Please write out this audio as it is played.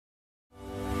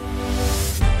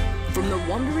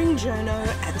Wandering Journo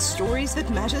and Stories That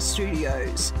Matter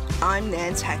Studios. I'm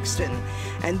Nance Haxton,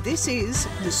 and this is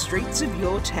The Streets of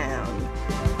Your Town,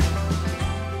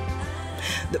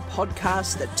 the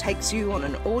podcast that takes you on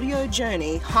an audio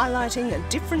journey highlighting a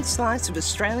different slice of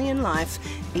Australian life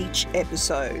each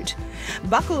episode.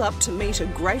 Buckle up to meet a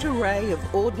great array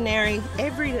of ordinary,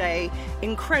 everyday,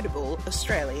 incredible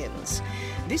Australians.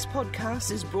 This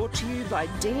podcast is brought to you by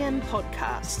DM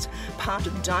Podcasts, part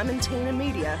of Diamantina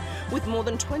Media, with more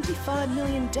than 25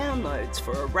 million downloads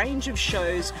for a range of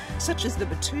shows such as The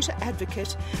Betoota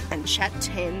Advocate and Chat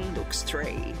 10 Looks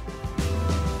 3.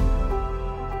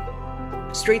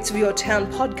 Streets of Your Town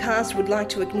podcast would like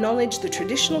to acknowledge the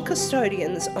traditional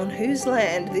custodians on whose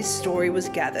land this story was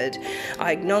gathered.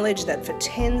 I acknowledge that for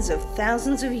tens of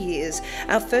thousands of years,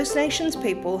 our First Nations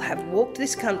people have walked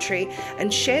this country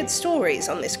and shared stories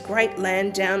on this great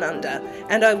land down under,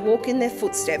 and I walk in their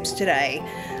footsteps today.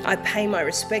 I pay my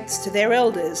respects to their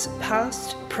elders,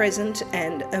 past, present,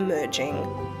 and emerging.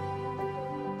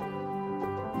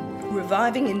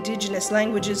 Reviving Indigenous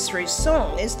languages through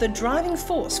song is the driving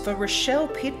force for Rochelle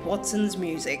Pitt-Watson's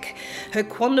music. Her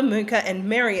Quandamooka and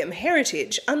Merriam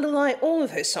heritage underlie all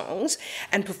of her songs,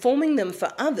 and performing them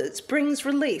for others brings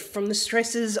relief from the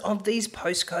stresses of these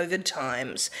post-COVID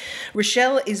times.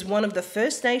 Rochelle is one of the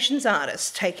First Nations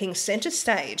artists taking centre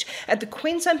stage at the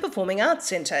Queensland Performing Arts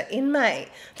Centre in May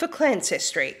for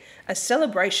Clancestry, a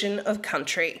celebration of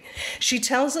country. She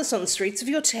tells us on Streets of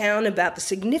Your Town about the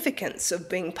significance of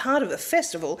being part of a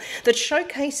festival that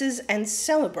showcases and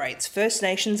celebrates First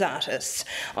Nations artists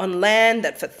on land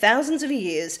that for thousands of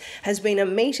years has been a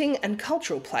meeting and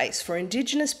cultural place for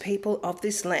Indigenous people of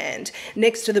this land,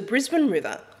 next to the Brisbane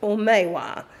River, or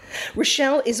Maiwar.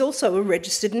 Rochelle is also a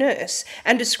registered nurse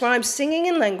and describes singing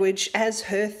and language as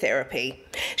her therapy.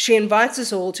 She invites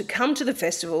us all to come to the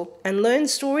festival and learn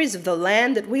stories of the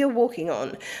land that we are walking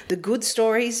on, the good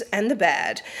stories and the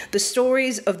bad, the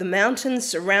stories of the mountains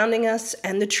surrounding us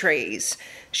and the trees.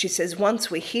 She says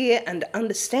once we hear and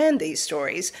understand these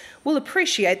stories, we'll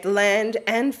appreciate the land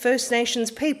and First Nations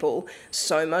people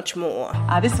so much more.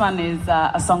 This one is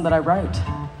a song that I wrote.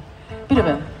 Bit of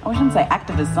a, I shouldn't say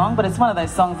activist song, but it's one of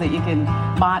those songs that you can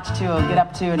march to or get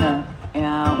up to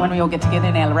when we all get together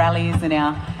in our rallies and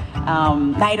our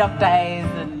NAIDOC days,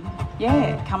 and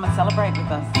yeah, come and celebrate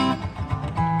with us.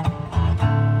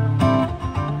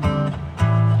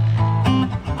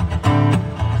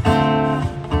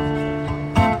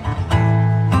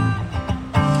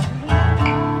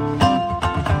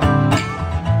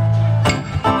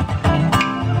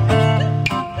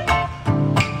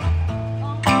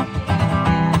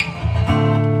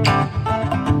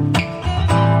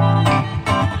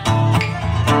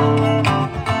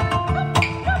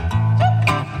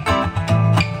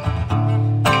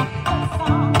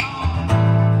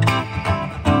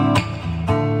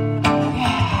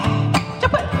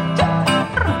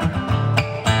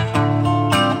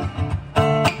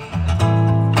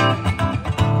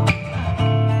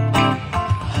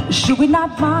 Should we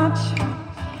not march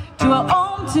to our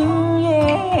own tune?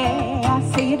 Yeah,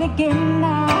 I say it again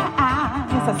now.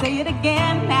 Yes, I say it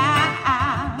again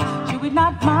now. Should we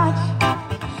not march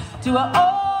to our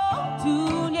own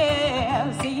tune? Yeah,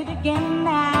 I say it again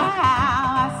now.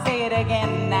 I say it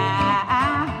again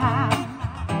now.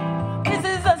 This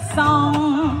is a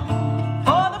song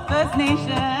for the First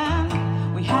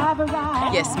Nation. We have a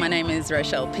right. Yes, my name is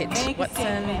Rochelle Pitt-Watson,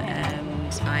 and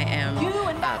I am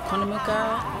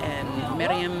Quandamooka and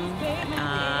Merriam,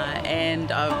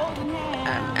 and I'm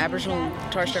Aboriginal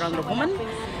Torres Strait Islander woman,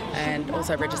 and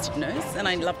also a registered nurse, and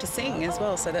I love to sing as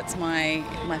well, so that's my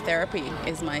therapy,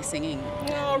 is my singing.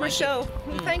 Oh, Rochelle,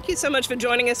 thank you so much for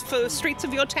joining us for Streets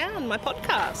of Your Town, my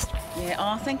podcast. Yeah,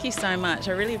 oh, thank you so much.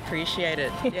 I really appreciate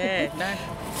it. Yeah, no.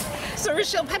 So,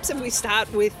 Rochelle, perhaps if we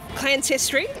start with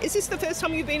Clancestry, is this the first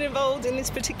time you've been involved in this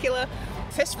particular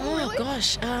festival, really? Oh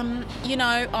gosh, you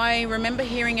know, I remember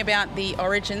hearing about the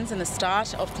origins and the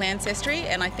start of Clancestry,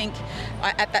 and I think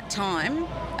at that time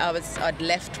I'd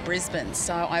left Brisbane,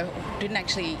 so I didn't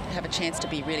actually have a chance to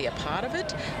be really a part of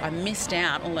it. I missed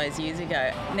out all those years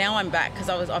ago. Now I'm back, because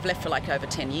I've left for like over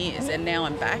 10 years, and now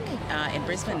I'm back in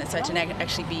Brisbane, and so to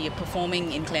actually be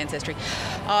performing in Clancestry,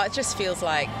 it just feels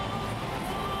like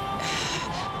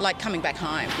coming back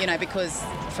home, you know, because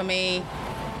for me,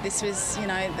 this was, you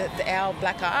know, our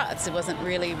black arts. It wasn't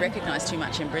really recognised too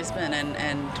much in Brisbane,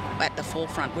 and at the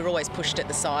forefront. We were always pushed at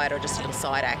the side, or just a little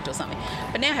side act or something.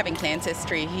 But now having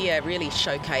Clancestry here really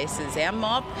showcases our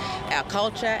mob, our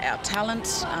culture, our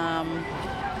talent,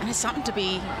 and it's something to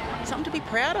be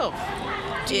proud of.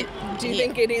 Do you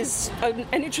think it is an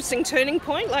interesting turning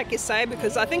point, like you say?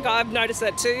 Because I think I've noticed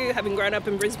that too, having grown up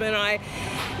in Brisbane.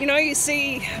 You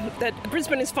see that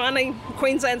Brisbane is finally,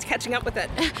 Queensland's catching up with it.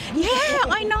 Yeah,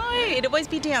 I know. It'd always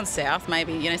be down south,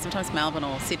 maybe. Sometimes Melbourne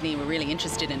or Sydney were really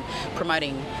interested in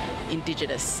promoting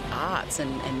Indigenous arts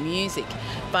and music.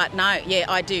 But no, yeah,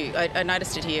 I do. I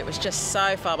noticed it here. It was just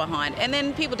so far behind. And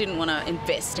then people didn't want to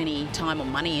invest any time or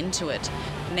money into it.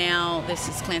 Now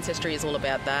Clancestry is all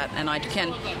about that, and I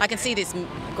can see this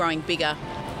growing bigger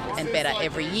and better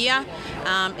every year.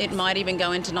 It might even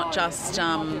go into not just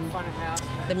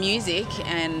the music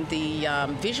and the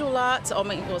visual arts.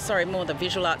 More the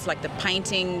visual arts, like the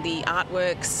painting, the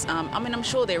artworks. I'm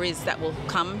sure that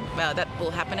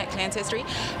will happen at Clancestry,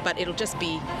 but it'll just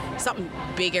be something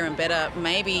bigger and better,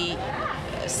 maybe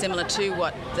similar to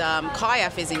what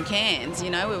Kayak is in Cairns,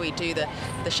 where we do the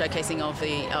showcasing of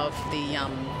the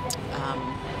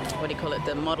what do you call it,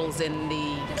 the models in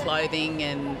the clothing,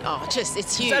 and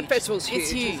it's huge. That festival's huge.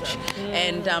 It's huge.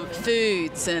 And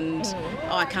foods, and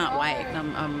I can't wait.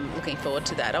 I'm looking forward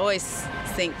to that. I always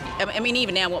think,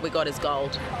 even now what we got is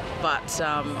gold, but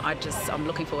I'm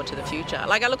looking forward to the future.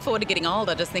 Like, I look forward to getting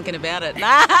older just thinking about it.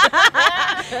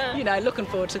 Looking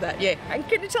forward to that, yeah. And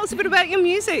can you tell us a bit about your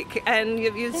music? And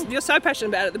you're so passionate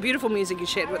about it, the beautiful music you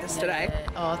shared with us today.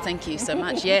 Oh, thank you so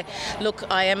much. Yeah, look,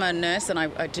 I am a nurse, and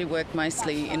I do work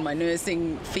mostly in my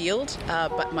nursing field,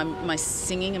 but my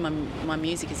singing and my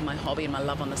music is my hobby and my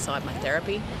love on the side, my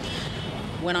therapy.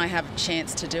 When I have a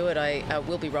chance to do it, I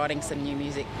will be writing some new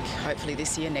music, hopefully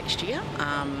this year, next year.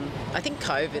 I think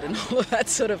COVID and all of that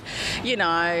sort of,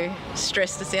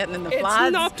 stressed us out, and then the floods.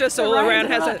 It's knocked us all around,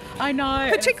 hasn't it? I know.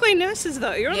 Particularly nurses,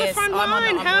 though. You're on the front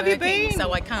line. How have you been?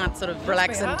 So I can't sort of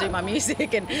relax and do my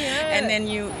music, and then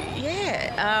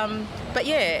but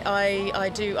yeah, I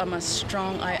do. I'm a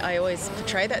strong. I always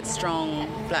portray that strong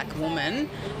black woman.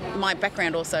 My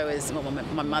background also is,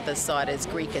 my mother's side is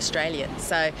Greek Australian,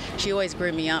 so she always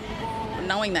grew me up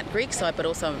knowing that Greek side, but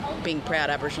also being a proud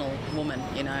Aboriginal woman,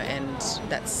 and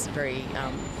that's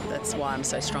that's why I'm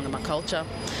so strong in my culture.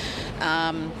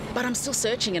 But I'm still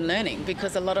searching and learning,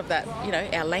 because a lot of that,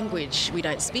 our language, we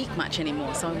don't speak much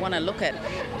anymore. So I want to look at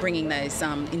bringing those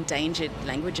endangered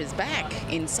languages back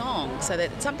in song, so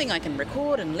that it's something I can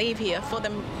record and leave here for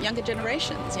the younger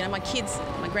generations, my kids,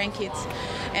 my grandkids,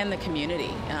 and the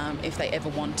community, if they ever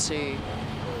want to,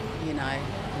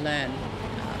 learn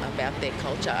about their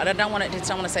culture. And I don't want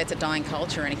to say it's a dying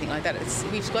culture or anything like that.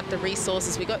 We've got the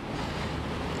resources, we've got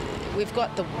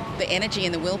the energy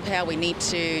and the willpower we need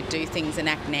to do things and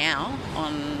act now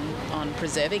on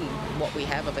preserving what we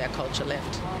have of our culture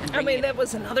left. That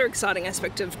was another exciting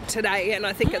aspect of today, and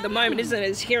I think at the moment, isn't it,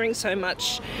 is hearing so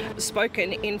much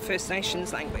spoken in First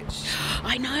Nations language.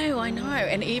 I know,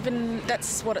 and even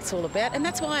that's what it's all about, and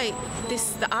that's why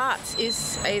the arts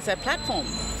is a platform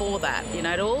for that.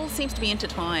 It all seems to be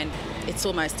intertwined. It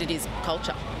is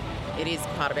culture. It is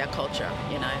part of our culture,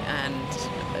 and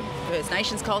First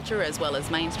Nations culture as well as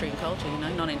mainstream culture,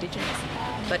 non-Indigenous.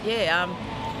 But yeah,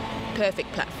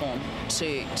 perfect platform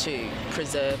to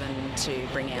preserve and to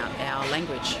bring out our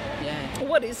language. Yeah.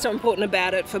 What is so important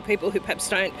about it for people who perhaps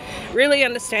don't really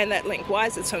understand that link? Why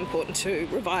is it so important to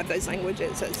revive those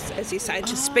languages, as you say,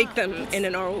 to speak them in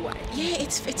an oral way? Yeah,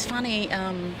 it's funny.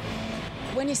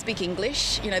 When you speak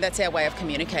English, that's our way of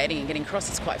communicating and getting across.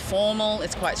 It's quite formal,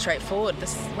 it's quite straightforward.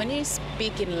 When you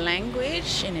speak in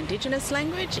language, in Indigenous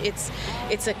language, it's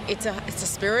a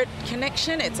spirit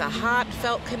connection, it's a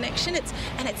heartfelt connection.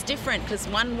 It's different, because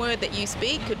one word that you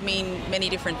speak could mean many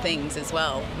different things as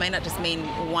well. It may not just mean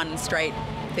one straight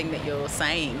thing that you're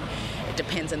saying. It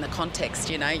depends on the context,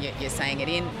 you're saying it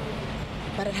in.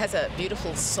 But it has a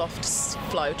beautiful, soft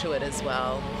flow to it as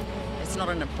well. It's not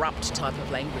an abrupt type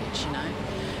of language,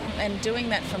 And doing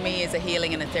that for me is a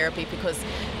healing and a therapy, because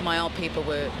my old people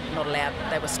were not allowed,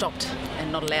 they were stopped and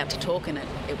not allowed to talk in it.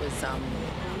 It was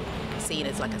seen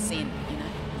as like a sin,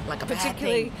 like a bad thing.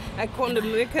 Particularly at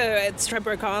Quandamooka, at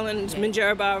Stradbroke Island,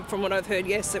 Minjerribah, from what I've heard,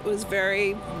 yes, it was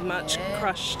very much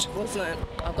crushed, wasn't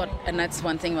it? And that's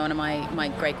one thing, one of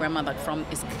my great-grandmother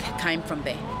came from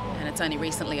there. And it's only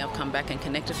recently I've come back and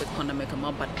connected with Quandamooka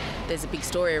mob, but there's a big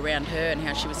story around her and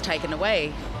how she was taken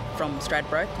away from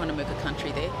Stradbroke, Quandamooka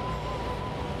country there.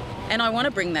 And I want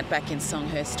to bring that back in song,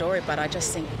 her story, but I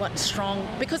just think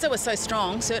because they were so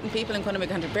strong, certain people in Quandamooka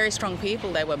country, very strong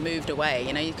people, they were moved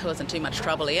away. You're causing too much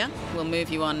trouble here. We'll move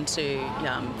you on to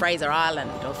Fraser Island,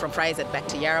 or from Fraser back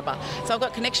to Yarrabah. So I've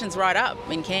got connections right up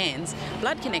in Cairns,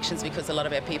 blood connections, because a lot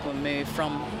of our people moved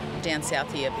from down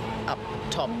south here up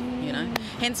top.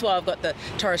 Hence why I've got the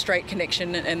Torres Strait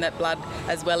connection and that blood,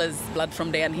 as well as blood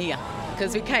from down here,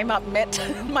 because we came up, met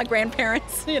my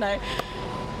grandparents, you know.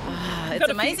 It's an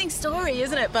amazing story,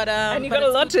 isn't it? But and you've got a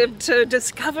lot to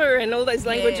discover, and all those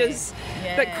languages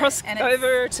that cross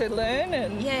over to learn.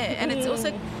 And and it's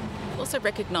also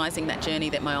recognising that journey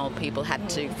that my old people had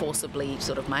to forcibly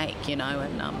sort of make, you know,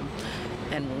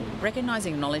 and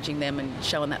recognising, acknowledging them and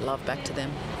showing that love back to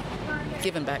them,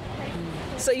 giving back.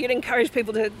 So you'd encourage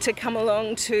people to come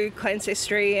along to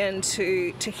Clancestry and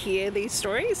to hear these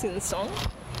stories in song?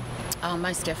 Oh,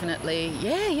 most definitely.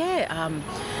 Yeah.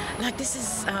 Like this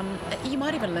is, you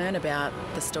might even learn about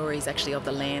the stories actually of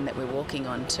the land that we're walking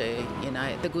on to, you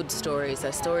know, the good stories,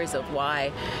 those stories of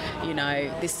why, you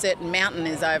know, this certain mountain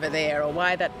is over there, or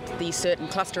why that the certain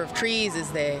cluster of trees is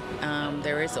there.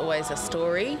 There is always a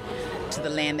story to the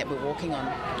land that we're walking on.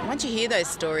 And once you hear those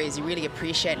stories, you really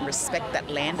appreciate and respect that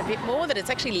land a bit more, that it's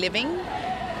actually living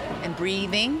and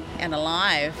breathing and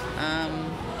alive.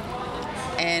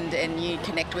 And you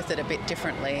connect with it a bit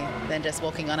differently than just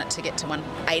walking on it to get to one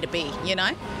A to B, you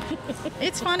know?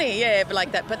 It's funny, yeah, but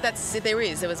like that. But there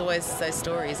was always those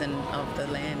stories of the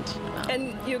land.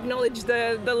 And you acknowledge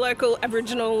the local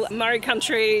Aboriginal Murray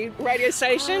Country radio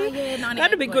station. Oh, yeah,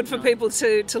 that'd be good for people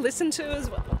to listen to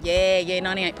as well. Yeah,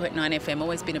 98.9 FM.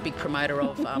 Always been a big promoter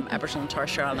of Aboriginal and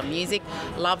Torres Strait Islander music.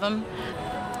 Love them.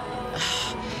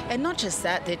 And not just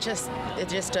that, they're just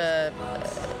a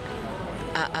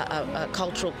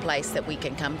cultural place that we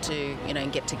can come to, you know,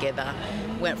 and get together.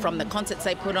 Went from the concerts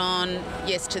they put on,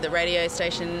 yes, to the radio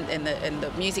station and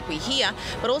the music we hear,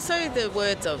 but also the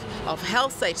words of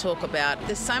health they talk about.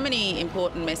 There's so many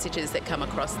important messages that come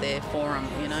across their forum,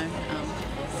 you know,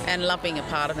 and love being a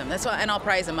part of them. That's why, and I'll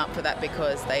praise them up for that,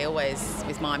 because they always,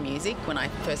 with my music, when I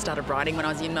first started writing when I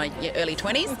was in my early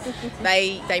 20s,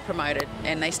 they promoted,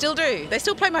 and they still do. They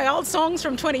still play my old songs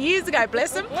from 20 years ago,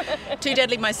 bless them. Too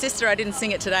Deadly, My Sister, I didn't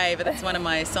sing it today, but that's one of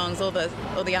my songs all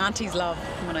the aunties love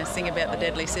when I sing about the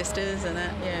Deadly Sisters and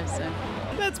that, yeah, so.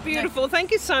 That's beautiful.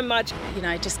 Thank you so much. You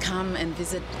know, just come and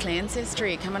visit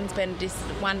Clancestry. Come and spend just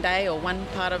one day or one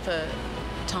part of a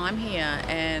time here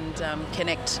and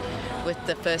connect with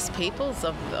the first peoples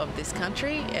of this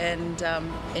country,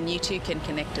 and you too can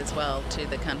connect as well to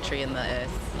the country and the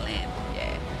earth, land.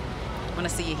 Yeah, I want to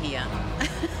see you here.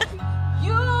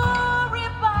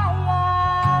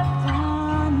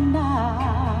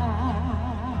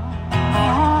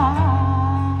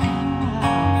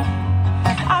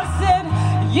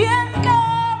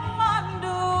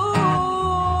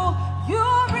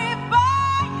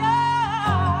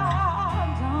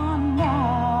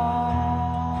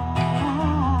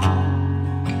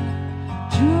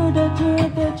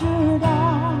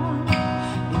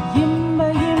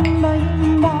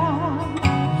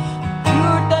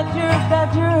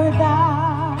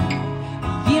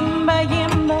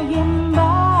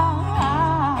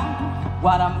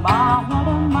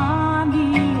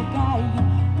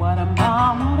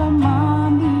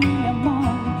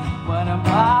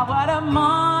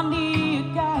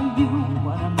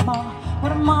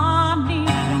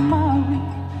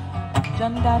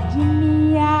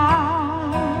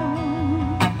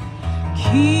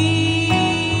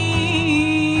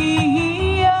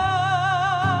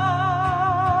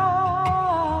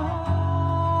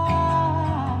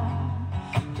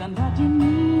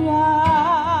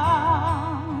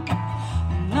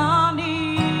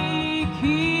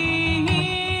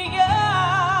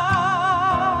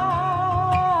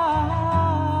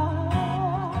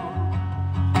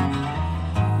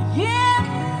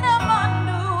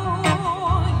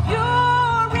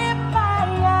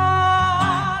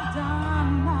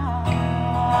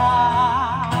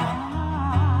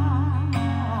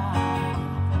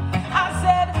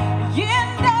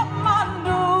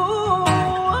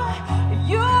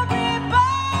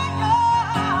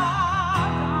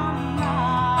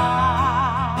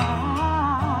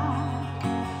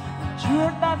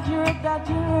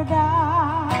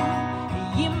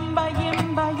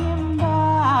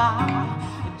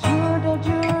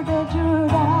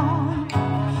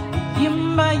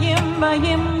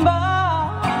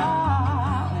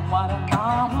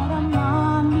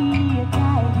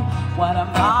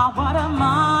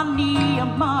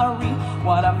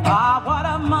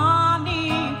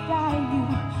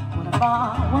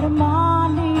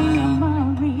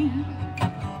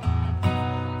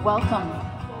 Welcome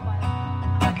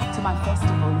to my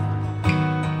festival.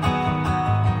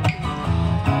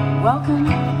 Welcome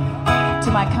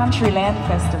to my Countryland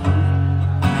Festival.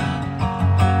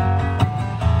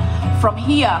 From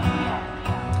here,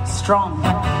 strong,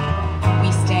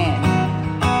 we stand.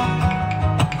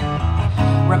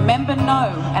 Remember,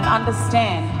 know, and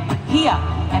understand. Hear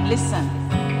and listen.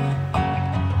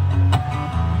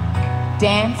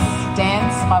 Dance,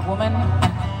 dance, my woman,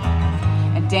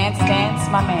 and dance, dance,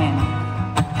 my man.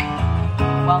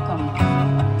 Welcome,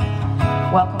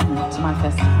 welcome to my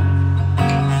festival.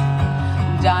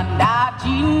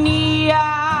 Dandajinia,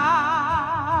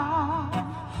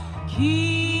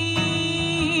 Kia,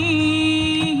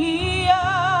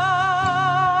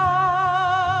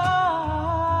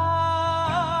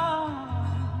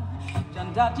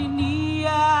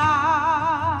 Dandajinia.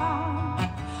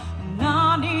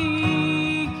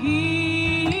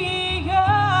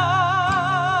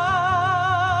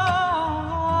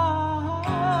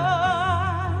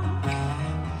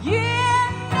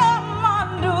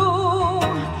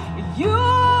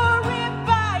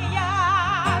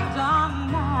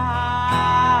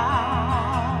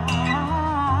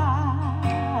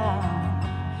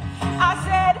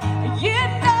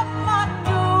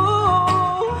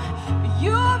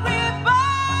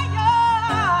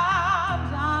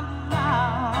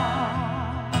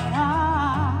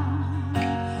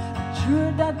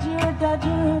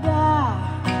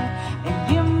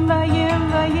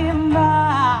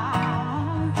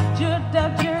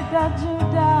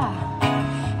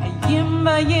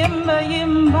 Yimba, yimba,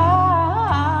 yimba.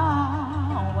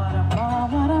 What a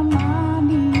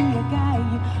money, I got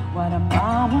you. What a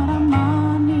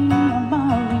money,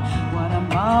 Amari. What a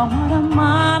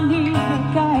money, I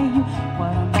got you.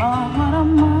 What a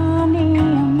money,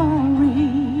 Amari.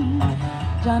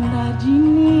 Janda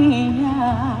Jinia.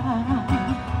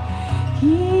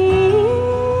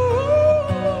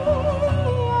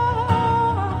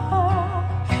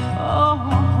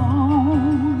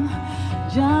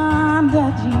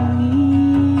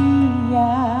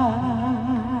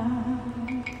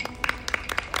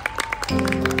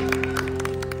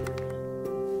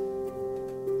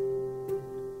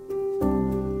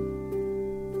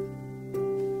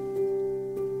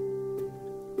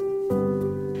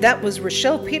 That was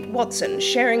Rochelle Pitt Watson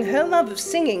sharing her love of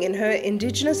singing in her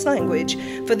Indigenous language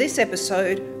for this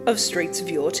episode of Streets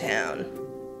of Your Town.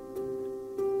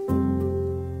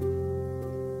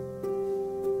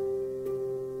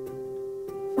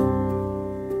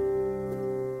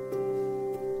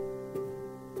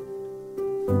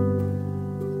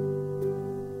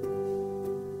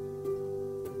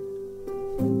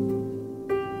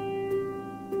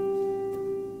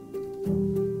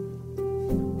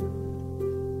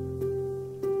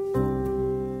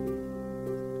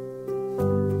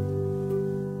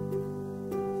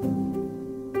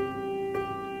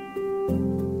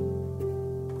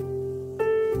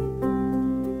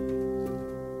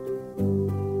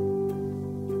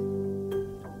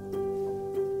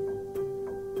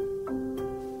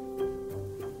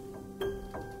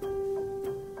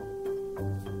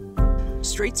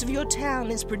 Streets of Your Town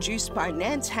is produced by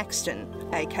Nance Haxton,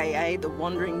 aka The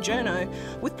Wandering Journo,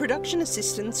 with production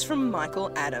assistance from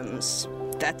Michael Adams.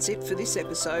 That's it for this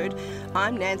episode.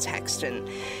 I'm Nance Haxton.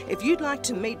 If you'd like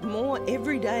to meet more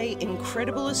everyday,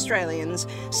 incredible Australians,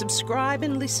 subscribe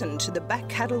and listen to the back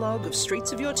catalogue of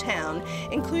Streets of Your Town,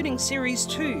 including Series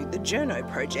 2, The Journo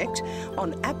Project,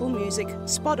 on Apple Music,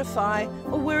 Spotify,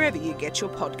 or wherever you get your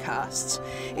podcasts.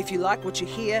 If you like what you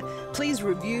hear, please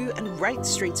review and rate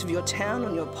Streets of Your Town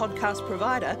on your podcast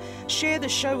provider, share the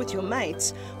show with your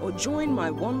mates, or join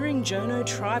my Wandering Journo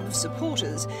tribe of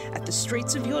supporters at the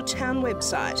Streets of Your Town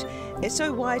website,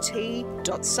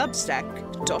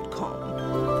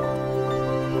 soyt.substack.com.